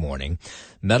 Sunday morning.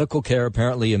 Medical care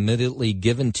apparently immediately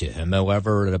given to him.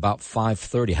 However, at about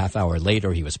 5:30, half hour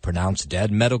later, he was pronounced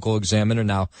dead. Medical examiner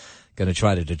now going to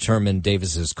try to determine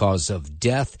Davis's cause of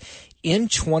death. In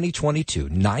 2022,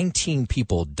 19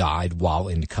 people died while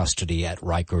in custody at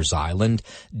Rikers Island.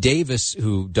 Davis,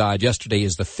 who died yesterday,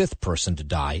 is the fifth person to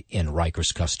die in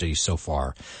Rikers custody so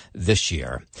far this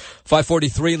year.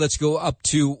 5:43, let's go up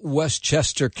to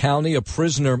Westchester County. A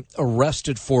prisoner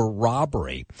arrested for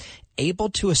robbery, able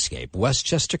to escape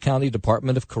Westchester County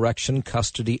Department of Correction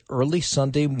custody early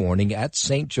Sunday morning at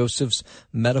St. Joseph's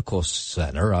Medical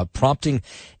Center, prompting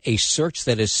a search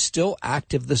that is still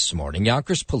active this morning.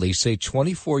 Yonkers police say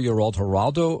 24-year-old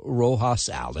Geraldo Rojas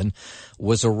Allen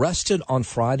was arrested on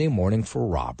Friday morning for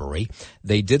robbery.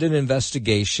 They did an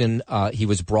investigation. He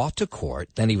was brought to court.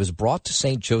 Then he was brought to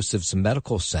St. Joseph's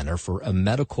Medical Center for a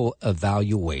medical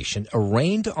evaluation,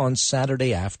 arraigned on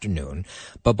Saturday afternoon.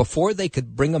 But before they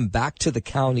could bring him back to the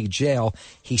county jail,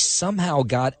 he somehow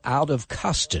got out of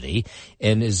custody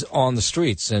and is on the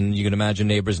streets. And you can imagine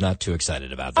neighbors not too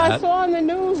excited about that. I saw on the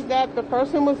news that the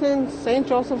person was in St.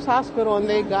 Joseph's Hospital and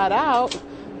they got out.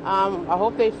 I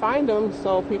hope they find him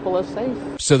so people are safe.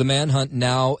 So the manhunt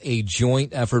now a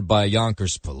joint effort by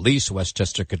Yonkers Police,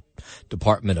 Westchester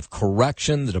Department of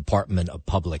Correction, the Department of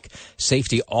Public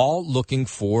Safety, all looking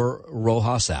for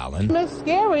Rojas Allen. It's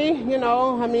scary, you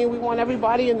know. I mean, we want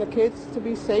everybody and the kids to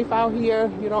be safe out here.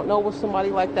 You don't know what somebody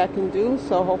like that can do,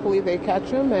 so hopefully they catch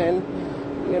him and,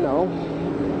 you know,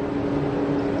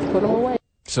 put him away.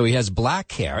 So he has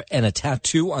black hair and a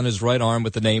tattoo on his right arm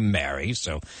with the name Mary,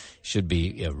 so should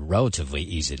be relatively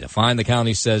easy to find. The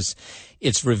county says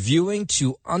it's reviewing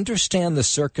to understand the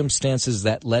circumstances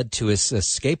that led to his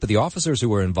escape. But the officers who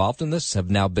were involved in this have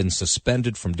now been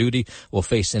suspended from duty, will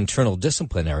face internal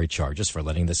disciplinary charges for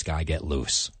letting this guy get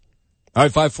loose. All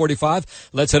right, 5:45.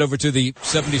 Let's head over to the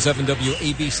 77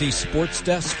 WABC Sports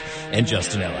Desk and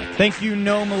Justin Ellick. Thank you,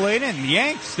 Noam, Laden. The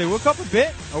Yanks, they woke up a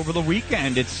bit over the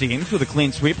weekend, it seems, with a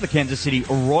clean sweep of the Kansas City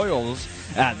Royals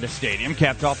at the stadium.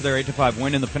 Capped off their 8-5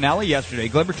 win in the finale yesterday.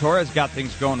 Gleyber Torres got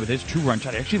things going with his 2-run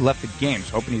shot. He actually left the game,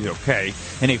 so hoping he's okay,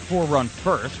 in a 4-run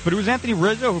first. But it was Anthony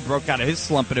Rizzo who broke out of his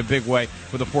slump in a big way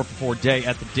with a 4-for-4 day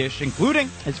at the dish,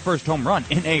 including his first home run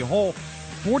in a whole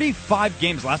 45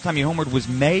 games. Last time he homered was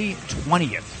May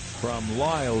 20th. From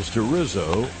Lyles to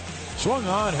Rizzo. Swung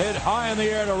on, hit high in the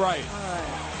air to right.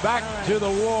 Back to the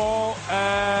wall,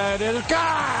 and it is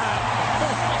gone!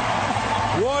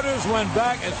 Waters went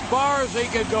back as far as he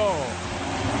could go.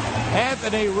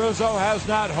 Anthony Rizzo has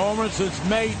not homered since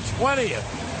May 20th.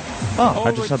 Oh, over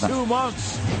I just said that. 2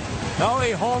 months. Now he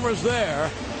homers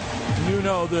there. You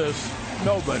know this.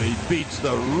 Nobody beats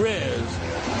the Riz.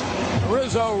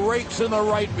 Rizzo rakes in the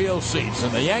right field seats,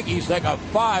 and the Yankees take a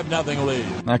 5-0 lead.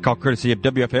 That call courtesy of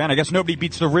WFAN. I guess nobody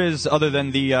beats the Riz other than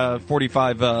the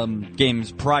 45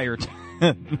 games prior to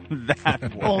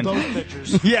that one. All those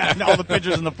pitchers. Yeah, all the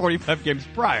pitchers in the 45 games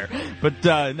prior. But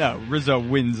no, Rizzo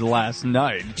wins last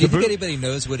night. Do you think anybody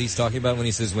knows what he's talking about when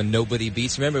he says when nobody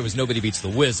beats? Remember, it was nobody beats the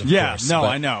Wiz, of course. No, but,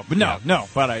 I know. But no.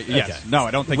 But yes. Okay. No, I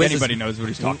don't think Wiz anybody knows what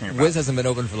he's talking about. Wiz hasn't been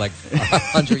open for like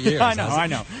 100 years. I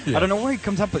know. Yeah. I don't know where he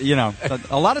comes up with,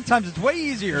 a lot of times it's way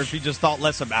easier if he just thought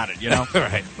less about it,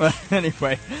 Right. But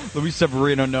anyway, Luis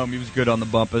Severino, Noam, he was good on the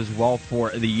bump as well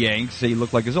for the Yanks. He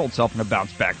looked like his old self in a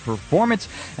bounce-back performance.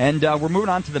 And we're moving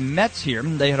on to the Mets here.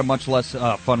 They had a much less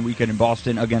fun weekend in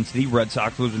Boston against the Red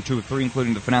Sox, losing 2 of 3,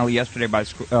 including the finale yesterday by a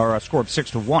score of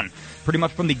 6-1. Pretty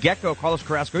much from the get-go, Carlos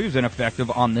Carrasco, he was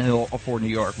ineffective on the hill for New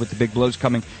York, with the big blows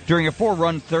coming during a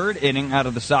 4-run third inning out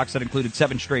of the Sox that included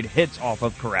 7 straight hits off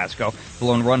of Carrasco. The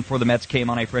lone run for the Mets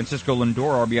came on a Francisco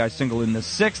Lindor RBI single in the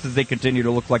 6th as they continue to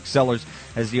look like sellers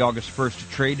as the August 1st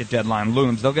trade deadline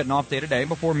looms. They'll get an off day today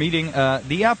before meeting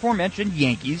the aforementioned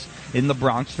Yankees in the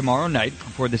Bronx tomorrow night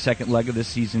for the second leg of this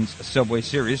season's Subway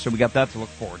Series, so we got that to look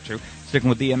forward to. Sticking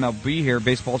with the MLB here,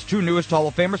 baseball's 2 newest Hall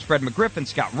of Famers, Fred McGriff and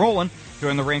Scott Rowland,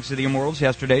 joined the ranks of the Immortals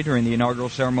yesterday during the inaugural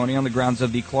ceremony on the grounds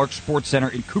of the Clark Sports Center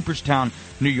in Cooperstown,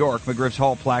 New York. McGriff's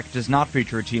Hall plaque does not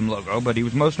feature a team logo, but he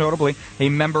was most notably a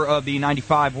member of the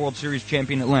 95 World Series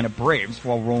champion Atlanta Braves,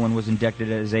 while Rowland was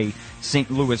inducted as a St.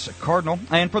 Louis Cardinal.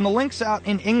 And from the links out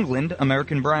in England,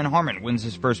 American Brian Harman wins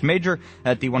his first major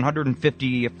at the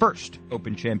 151st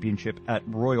Open Championship at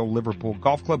Royal Liverpool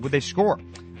Golf Club with a score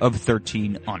of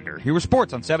 13 under. Here was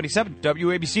sports on 77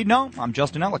 WABC. No, I'm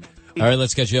Justin Ellick. All right,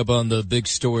 let's catch you up on the big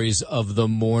stories of the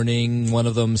morning. One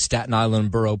of them, Staten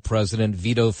Island Borough President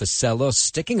Vito Fossella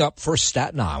sticking up for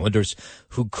Staten Islanders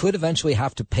who could eventually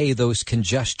have to pay those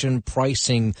congestion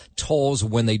pricing tolls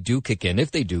when they do kick in,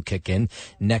 if they do kick in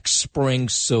next spring.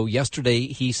 So yesterday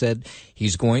he said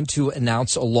he's going to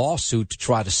announce a lawsuit to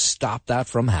try to stop that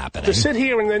from happening. To sit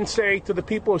here and then say to the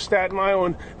people of Staten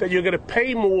Island that you're going to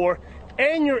pay more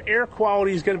and your air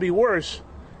quality is going to be worse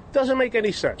doesn't make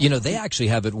any sense. You know, they actually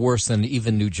have it worse than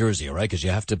even New Jersey, right? Because you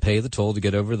have to pay the toll to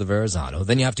get over the Verrazano.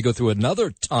 Then you have to go through another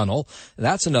tunnel.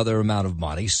 That's another amount of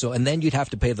money. So, and then you'd have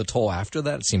to pay the toll after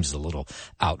that. It seems a little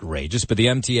outrageous. But the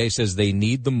MTA says they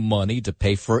need the money to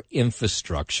pay for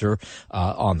infrastructure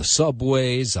on the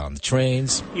subways, on the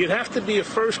trains. You'd have to be a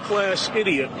first-class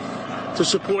idiot to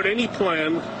support any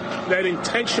plan that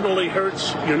intentionally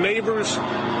hurts your neighbors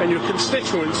and your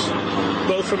constituents,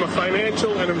 both from a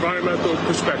financial and environmental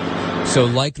perspective. So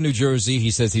like New Jersey, he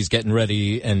says he's getting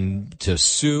ready and to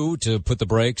sue to put the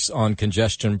brakes on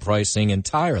congestion pricing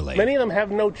entirely. Many of them have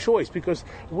no choice because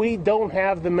we don't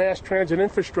have the mass transit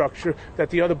infrastructure that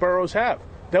the other boroughs have.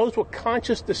 Those were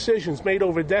conscious decisions made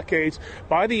over decades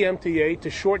by the MTA to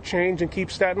shortchange and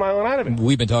keep Staten Island out of it.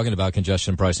 We've been talking about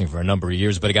congestion pricing for a number of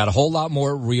years, but it got a whole lot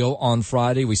more real on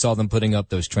Friday. We saw them putting up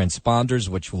those transponders,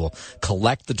 which will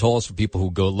collect the tolls for people who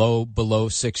go below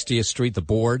 60th Street. The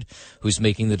board who's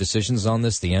making the decisions on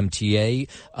this, the MTA,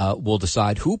 will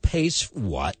decide who pays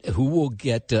what, who will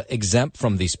get exempt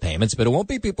from these payments, but it won't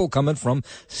be people coming from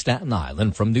Staten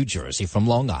Island, from New Jersey, from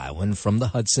Long Island, from the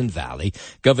Hudson Valley.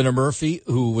 Governor Murphy,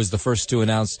 who was the first to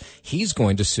announce he's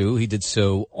going to sue. He did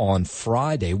so on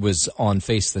Friday, was on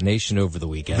Face the Nation over the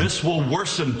weekend. This will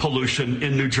worsen pollution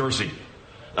in New Jersey.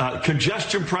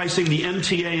 Congestion pricing, the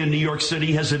MTA in New York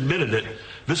City has admitted it.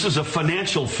 This is a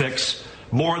financial fix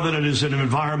more than it is an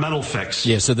environmental fix.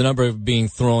 Yeah, so the number being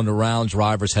thrown around,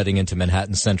 drivers heading into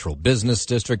Manhattan Central Business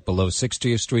District below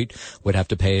 60th Street would have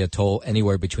to pay a toll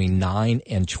anywhere between $9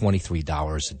 and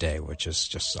 $23 a day, which is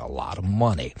just a lot of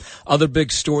money. Other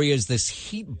big story is this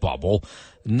heat bubble.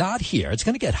 Not here. It's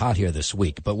going to get hot here this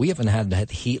week, but we haven't had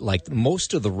heat like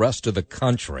most of the rest of the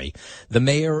country. The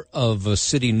mayor of a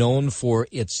city known for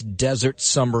its desert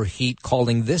summer heat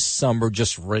calling this summer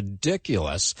just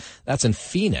ridiculous. That's in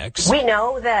Phoenix. We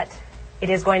know that it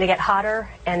is going to get hotter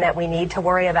and that we need to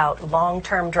worry about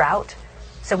long-term drought,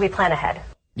 so we plan ahead.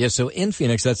 Yeah, so in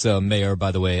Phoenix, that's Mayor,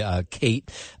 by the way,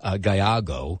 Kate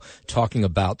Gallego, talking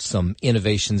about some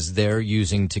innovations they're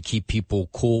using to keep people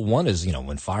cool. One is, you know,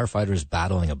 when firefighters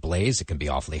battling a blaze, it can be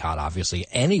awfully hot, obviously,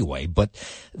 anyway, but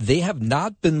they have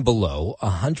not been below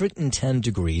 110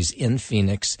 degrees in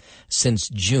Phoenix since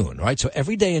June, right? So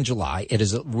every day in July, it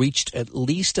has reached at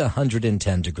least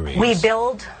 110 degrees. We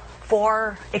build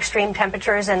for extreme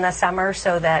temperatures in the summer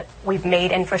so that we've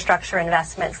made infrastructure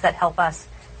investments that help us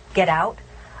get out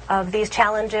of these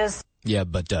challenges. Yeah,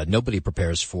 but nobody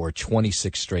prepares for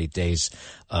 26 straight days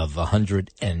of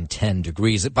 110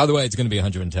 degrees. By the way, it's going to be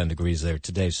 110 degrees there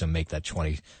today, so make that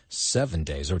 27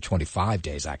 days or 25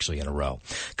 days actually in a row.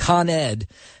 Con Ed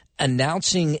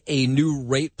announcing a new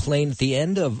rate plan at the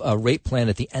end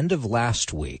of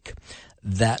last week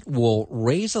that will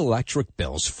raise electric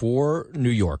bills for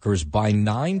New Yorkers by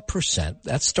 9%.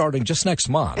 That's starting just next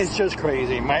month. It's just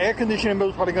crazy. My air conditioning bill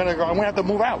is probably going to go. I'm going to have to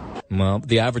move out. Well,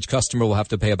 the average customer will have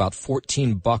to pay about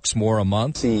 $14 more a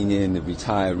month. Seeing in the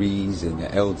retirees and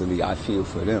the elderly, I feel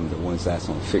for them, the ones that's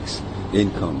on fixed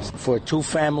incomes. For a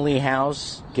two-family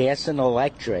house, gas and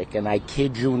electric, and I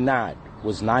kid you not,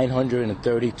 was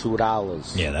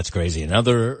 $932. Yeah, that's crazy.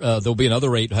 There'll be another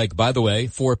rate hike, by the way,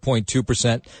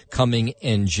 4.2% coming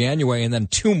in January, and then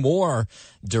 2 more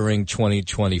during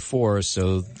 2024.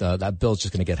 So that bill's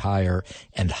just going to get higher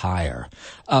and higher.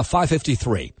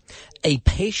 553. A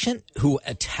patient who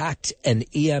attacked an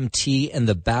EMT in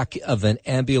the back of an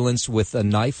ambulance with a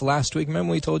knife last week.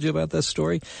 Remember we told you about this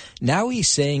story? Now he's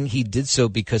saying he did so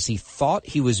because he thought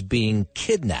he was being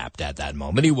kidnapped at that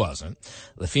moment. He wasn't.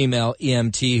 The female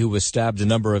EMT who was stabbed a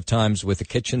number of times with a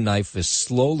kitchen knife is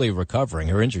slowly recovering.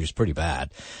 Her injury is pretty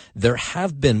bad. There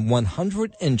have been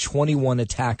 121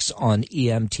 attacks on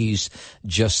EMTs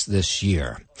just this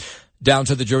year. Down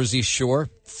to the Jersey Shore,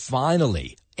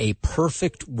 finally, a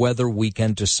perfect weather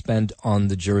weekend to spend on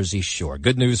the Jersey Shore.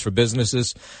 Good news for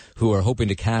businesses who are hoping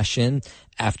to cash in.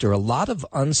 After a lot of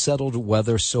unsettled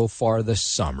weather so far this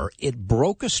summer, it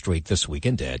broke a streak this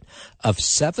weekend, of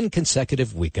 7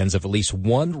 consecutive weekends of at least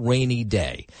one rainy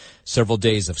day. Several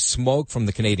days of smoke from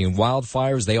the Canadian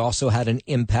wildfires. They also had an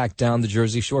impact down the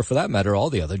Jersey Shore. For that matter, all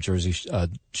the other Jersey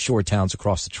Shore towns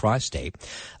across the tri-state.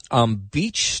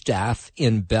 Beach staff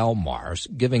in Belmar's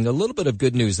giving a little bit of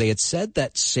good news. They had said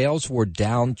that sales were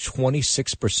down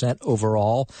 26%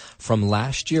 overall from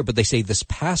last year, but they say this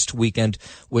past weekend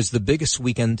was the biggest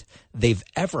weekend they've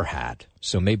ever had.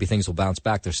 So maybe things will bounce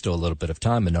back. There's still a little bit of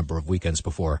time, a number of weekends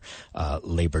before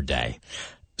Labor Day.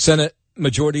 Senate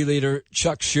Majority Leader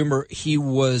Chuck Schumer, he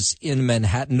was in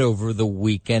Manhattan over the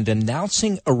weekend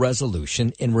announcing a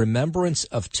resolution in remembrance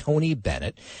of Tony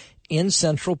Bennett in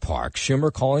Central Park.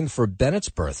 Schumer calling for Bennett's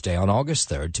birthday on August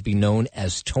 3rd to be known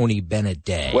as Tony Bennett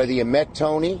Day. Whether you met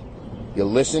Tony, you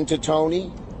listened to Tony,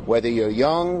 whether you're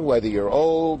young, whether you're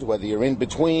old, whether you're in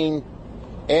between,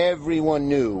 everyone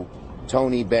knew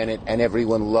Tony Bennett and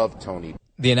everyone loved Tony.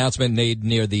 The announcement made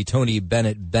near the Tony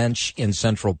Bennett bench in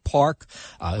Central Park.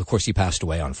 Of course, he passed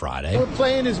away on Friday.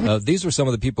 These were some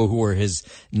of the people who were his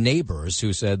neighbors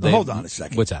who said... Hold on a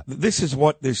second. What's that? This is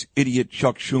what this idiot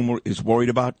Chuck Schumer is worried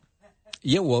about?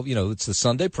 Yeah, well, it's the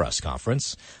Sunday press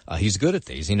conference. He's good at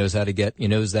these. He knows how to he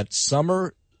knows that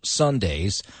summer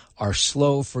Sundays are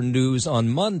slow for news on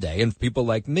Monday. And people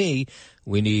like me,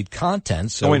 we need content.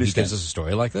 So he gives us a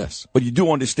story like this. But you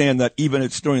do understand that even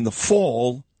it's during the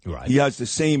fall... Right. He has the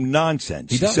same nonsense.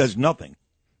 He says nothing.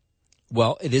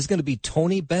 Well, it is going to be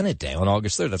Tony Bennett Day on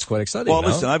August 3rd. That's quite exciting. Well,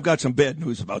 listen, I've got some bad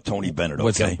news about Tony Bennett,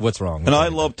 okay? What's wrong? And I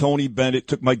love Tony Bennett.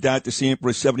 Took my dad to see him for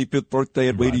his 75th birthday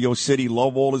at Radio City.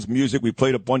 Love all his music. We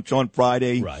played a bunch on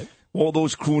Friday. Right. All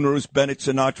those crooners, Bennett,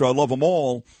 Sinatra, I love them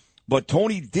all. But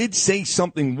Tony did say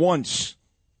something once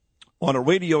on a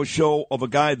radio show of a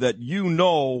guy that you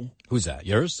know. Who's that?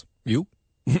 Yours? You?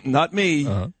 Not me.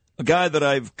 Uh-huh. A guy that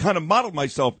I've kind of modeled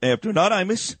myself after, not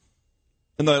Imus,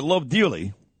 and that I love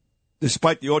dearly,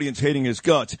 despite the audience hating his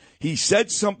guts. He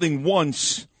said something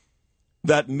once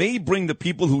that may bring the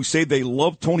people who say they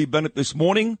love Tony Bennett this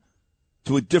morning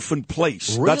to a different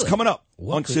place. Really? That's coming up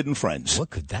on Sid and Friends. What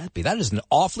could that be? That is an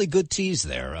awfully good tease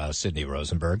there, Sidney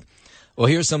Rosenberg. Well,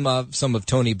 here's some of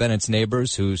Tony Bennett's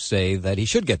neighbors who say that he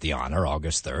should get the honor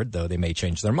August 3rd, though they may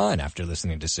change their mind after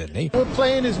listening to Sidney. We're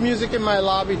playing his music in my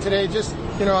lobby today, just,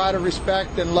 out of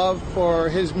respect and love for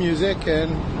his music.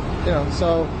 And,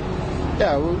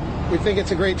 we think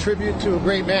it's a great tribute to a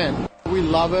great man. We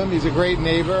love him. He's a great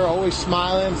neighbor, always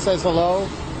smiling, says hello.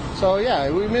 So,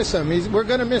 we miss him. We're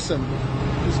going to miss him.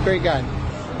 He's a great guy.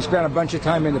 We spent a bunch of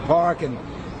time in the park, and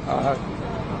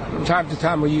from time to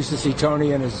time we used to see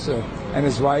Tony and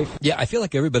his wife. Yeah, I feel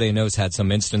like everybody knows had some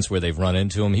instance where they've run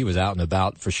into him. He was out and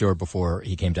about for sure before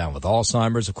he came down with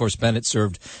Alzheimer's. Of course, Bennett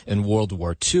served in World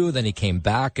War II. Then he came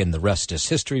back, and the rest is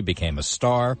history, became a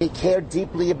star. He cared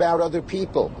deeply about other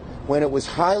people. When it was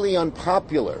highly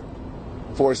unpopular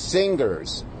for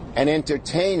singers and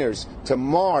entertainers to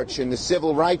march in the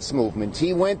civil rights movement,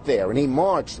 he went there and he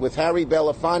marched with Harry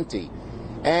Belafonte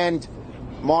and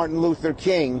Martin Luther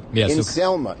King in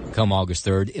Selma. Come August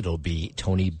 3rd, it'll be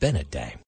Tony Bennett Day.